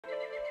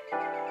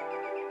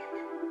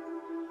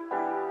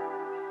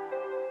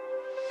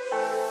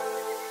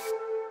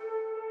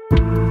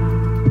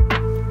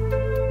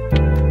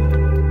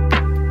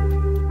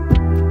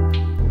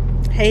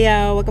Hey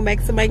y'all, welcome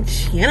back to my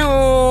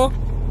channel.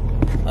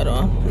 Hold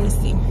on, let me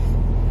see.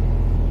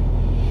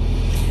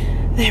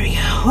 There we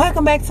go.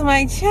 Welcome back to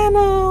my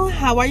channel.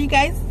 How are you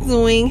guys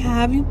doing? How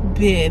have you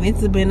been?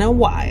 It's been a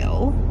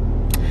while.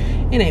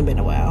 It ain't been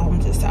a while,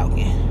 I'm just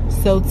talking.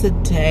 So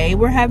today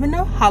we're having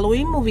a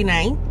Halloween movie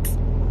night,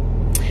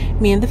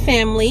 me and the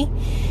family,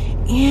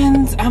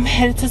 and I'm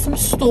headed to some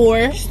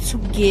stores to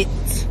get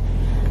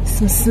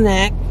some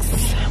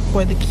snacks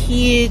for the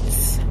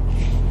kids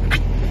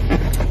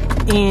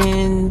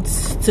and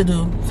to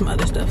do some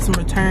other stuff, some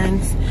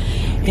returns,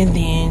 and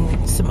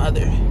then some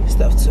other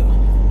stuff too.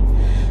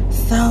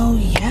 So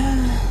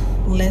yeah,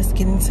 let's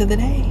get into the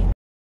day.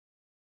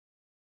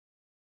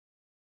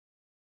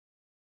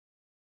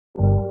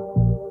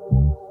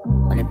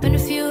 Only been a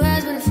few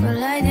hours, but it felt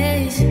like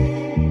days.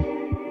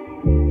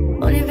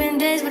 Only been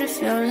days, but it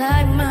felt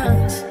like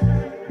months.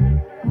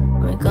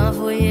 Been gone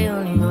for a year,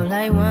 only go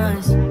like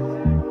once.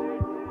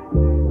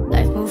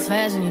 Life moves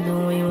fast when you do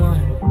what you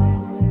want.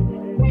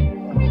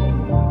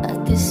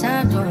 At this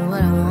time, doing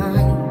what I want.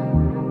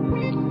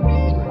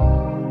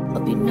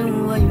 Hope you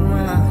doing what you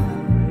want.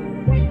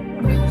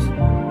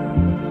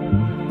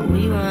 What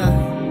you want?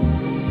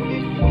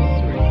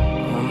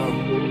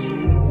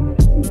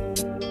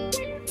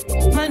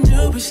 My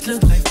new bitch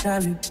look like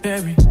Halle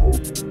Berry,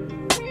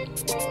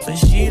 but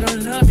she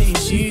don't love me,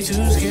 she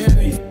too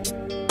scary.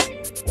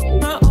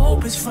 My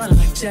old bitch fun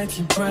like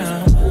Jackie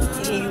Brown.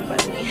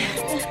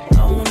 I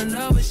wanna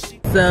know what she.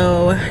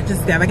 So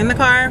just got back in the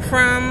car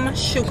from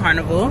Shoe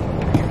Carnival,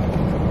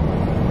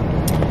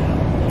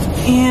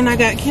 and I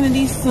got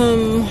Kennedy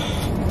some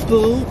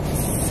boots.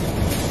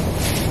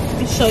 Let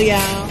me show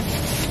y'all.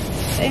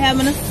 They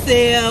having a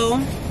sale.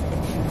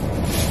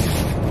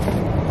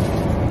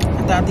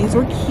 I thought these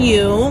were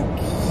cute.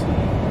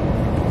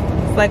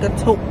 It's like a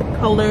taupe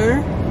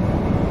color.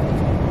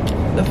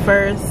 The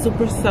fur is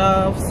super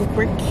soft,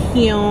 super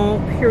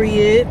cute,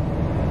 period.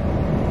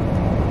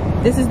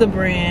 This is the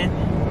brand.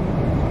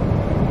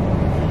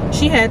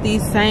 She had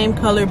these same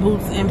color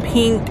boots in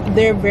pink.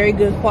 They're very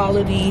good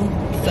quality.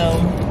 So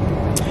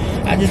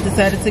I just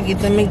decided to get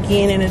them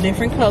again in a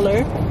different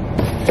color.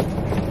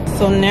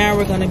 So now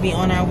we're gonna be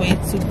on our way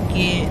to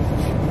get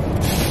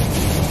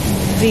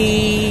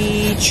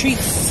the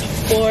treats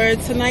for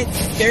tonight's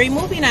scary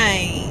movie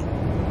night.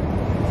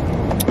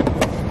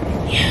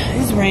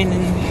 Yeah, it's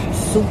raining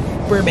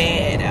super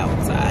bad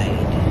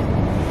outside.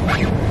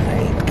 Like,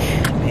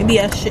 maybe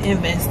I should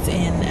invest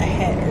in a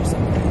hat or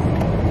something.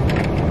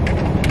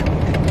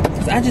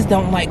 Cause I just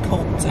don't like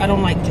coats. I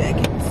don't like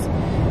jackets.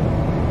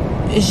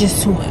 It's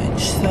just too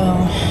much.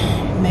 So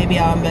maybe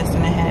I'll invest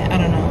in a hat. I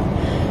don't know.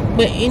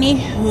 But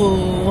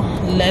anywho,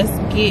 let's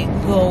get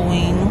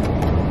going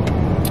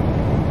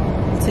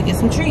to get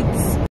some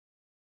treats.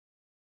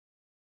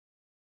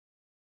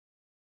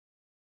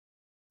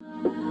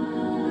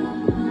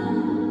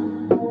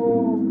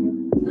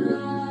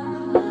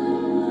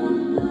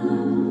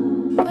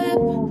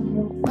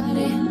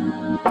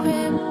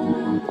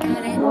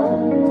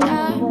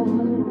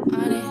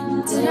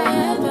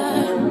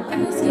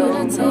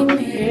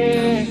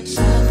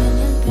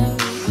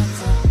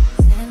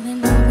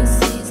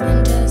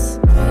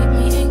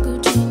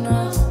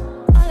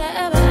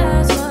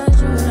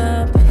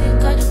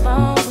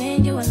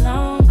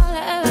 Alone.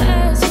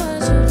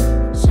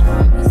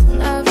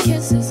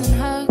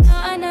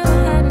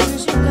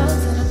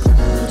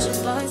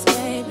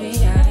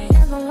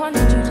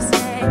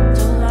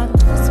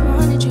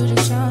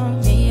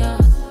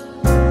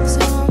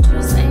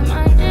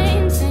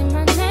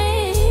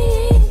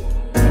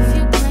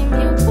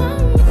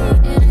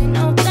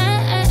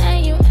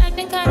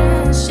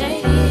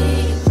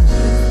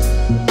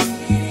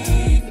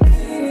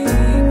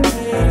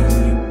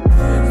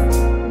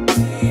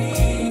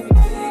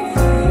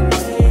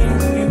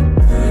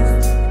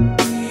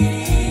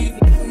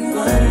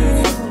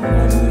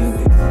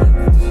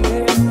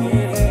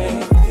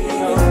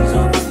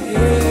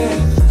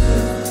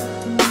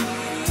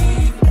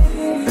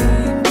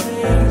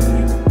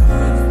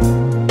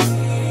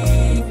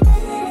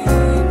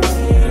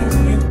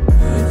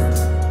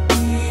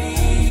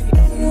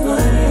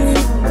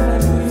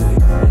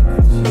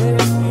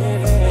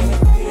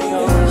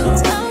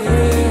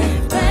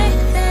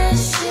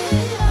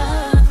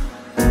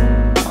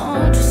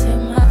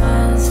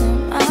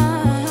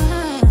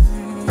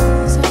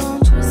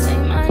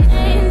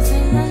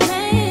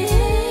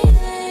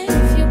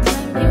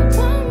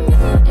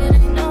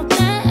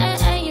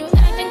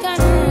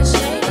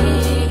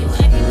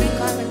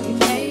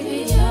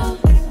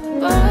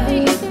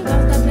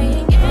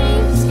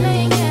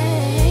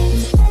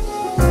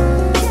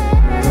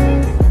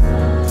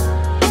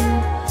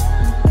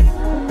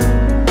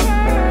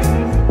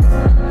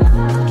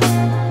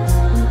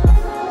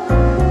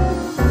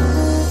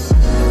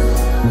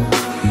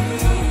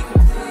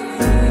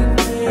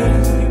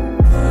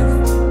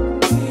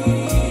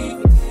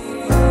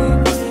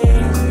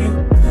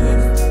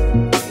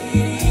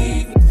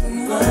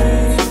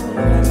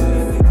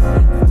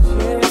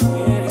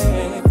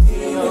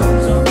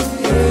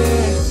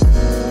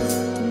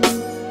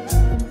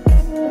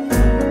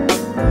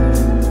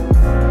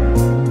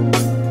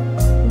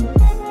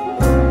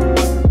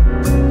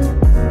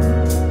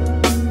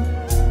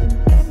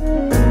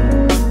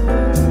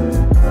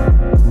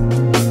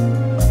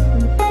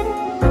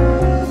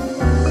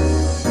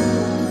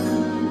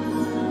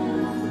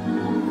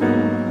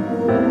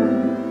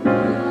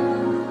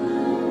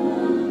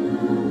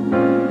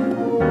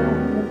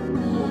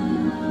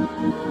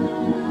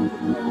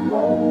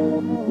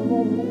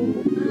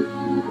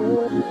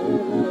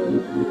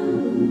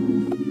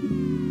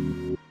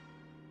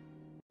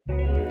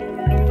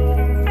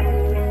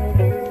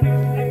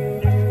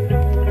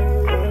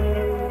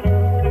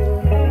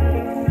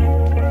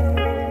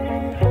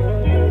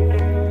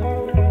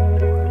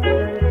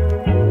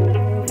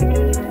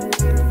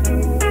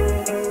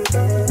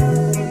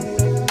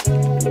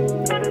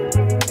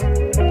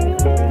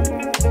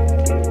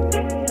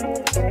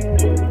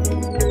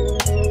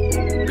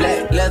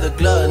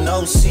 glove,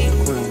 no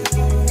sequin.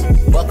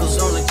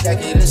 Buckles on the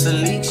jacket, it's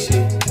elite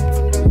shit.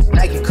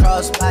 Nike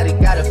crossbody,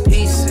 got a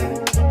piece in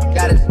it.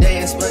 Gotta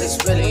dance, but it's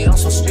really on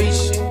some street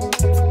shit.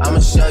 I'ma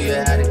show you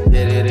how to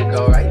get it. It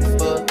go right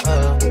foot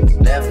up,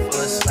 left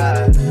foot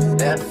slide,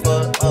 left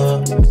foot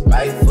up,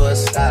 right foot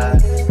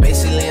slide.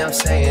 Basically, I'm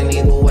saying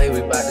either way,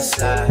 we bout to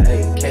slide.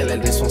 Hey, can't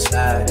let this one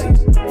slide. Hey.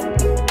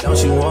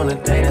 Don't you wanna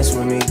dance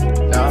with me?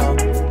 No,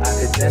 I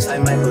could dance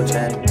like Michael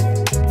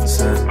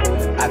Jackson.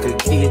 I could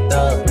keep it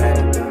up,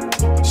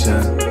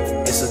 action.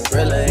 It's a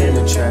thriller in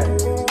the track.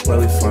 Where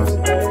we from?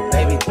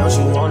 Baby, don't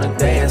you wanna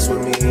dance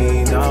with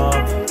me? No,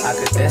 I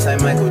could dance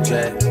like Michael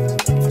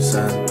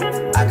Jackson.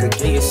 I could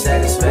give you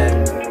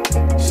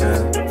satisfaction.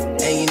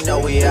 And you know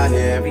we out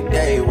here every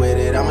day with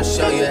it. I'ma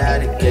show you how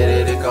to get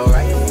it. It go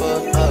right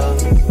foot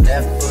up,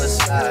 left foot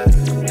slide,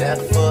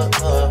 left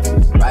foot up,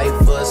 right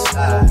foot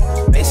slide.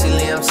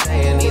 Basically, I'm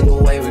saying either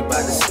way, we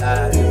bout to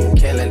slide.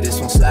 Can't let this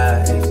one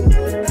slide.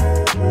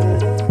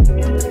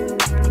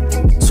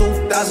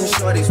 2,000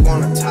 shorties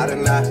wanna tie the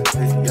knot.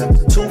 Yeah.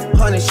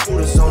 200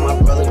 shooters on my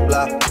brother's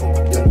block.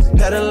 Yeah.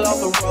 Pedal off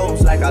the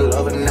roads like I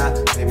love it, not,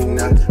 maybe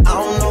not. I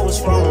don't know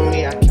what's wrong with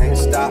me, I can't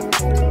stop.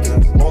 Yeah.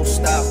 Won't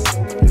stop,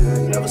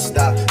 yeah, never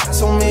stop. Got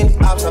so many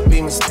ops, I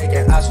be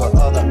mistaken ops for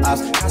other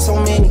ops. Got so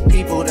many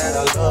people that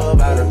I love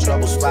out of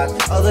trouble spots.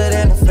 Other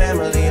than the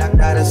family, I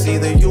got it's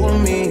either you or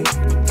me.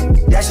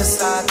 That's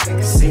just how I think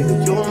it's either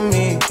you or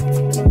me.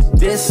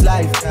 This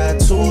life got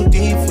too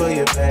deep for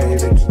you, baby.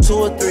 2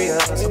 or 3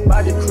 of us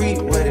about to creep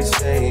what it's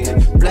saying.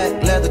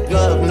 Black leather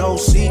glove, no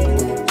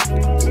sequin.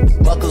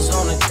 Buckles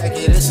on the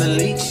jacket, it's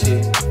elite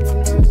shit.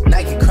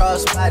 Nike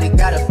crossbody,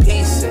 got a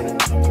piece in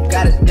it.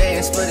 Gotta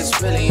dance, but it's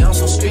really on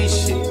some street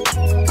shit.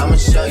 I'ma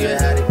show you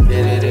how to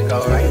get it. It go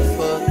right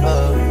foot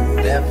up,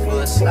 left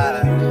foot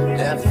slide,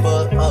 left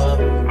foot up,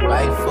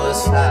 right foot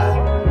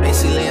slide.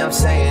 Basically, I'm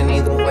saying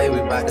either way, we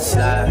bout to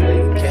slide.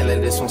 Can't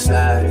let this one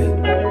slide.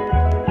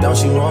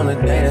 Don't you wanna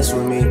dance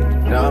with me?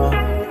 No,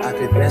 I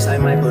could dance like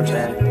Michael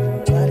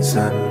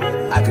Jackson.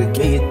 I could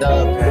get you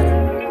the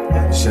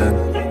passion.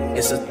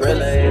 It's a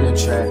thriller in the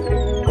track.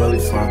 Where we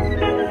from?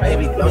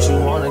 Baby, don't you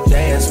wanna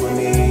dance with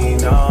me?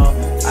 No,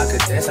 I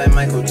could dance like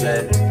Michael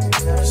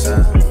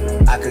Jackson.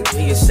 I could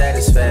give you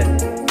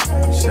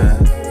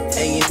satisfaction.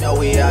 And you know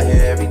we out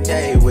here every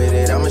day with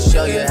it. I'ma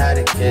show you how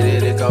to get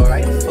it. It go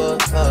right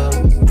foot up,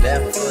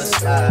 left foot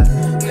slide,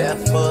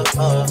 left foot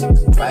up,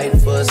 right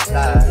foot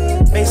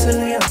slide.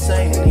 Basically, I'm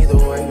saying either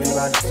way, we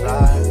bout to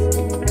slide.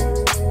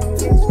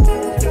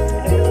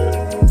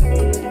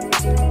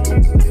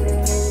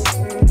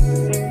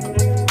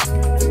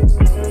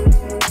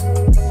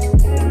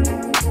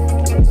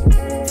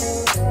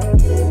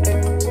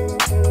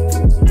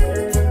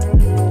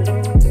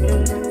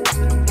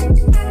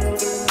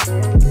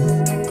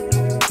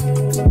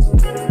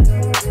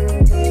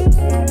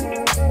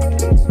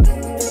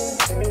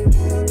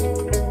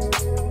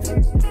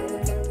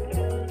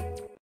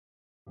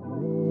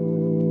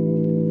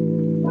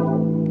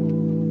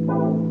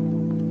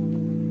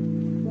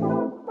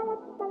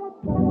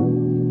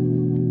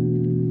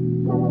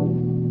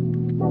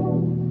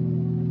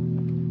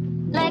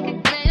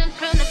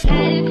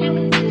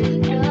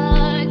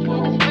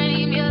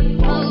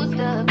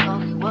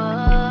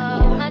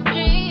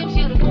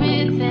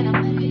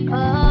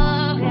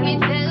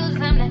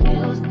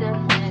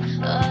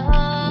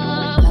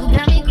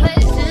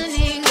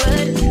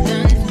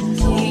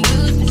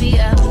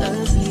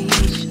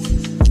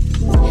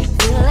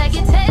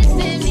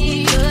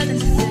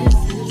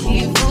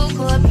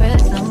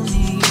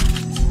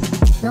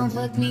 Don't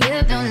fuck me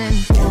up, don't let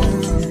me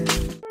down.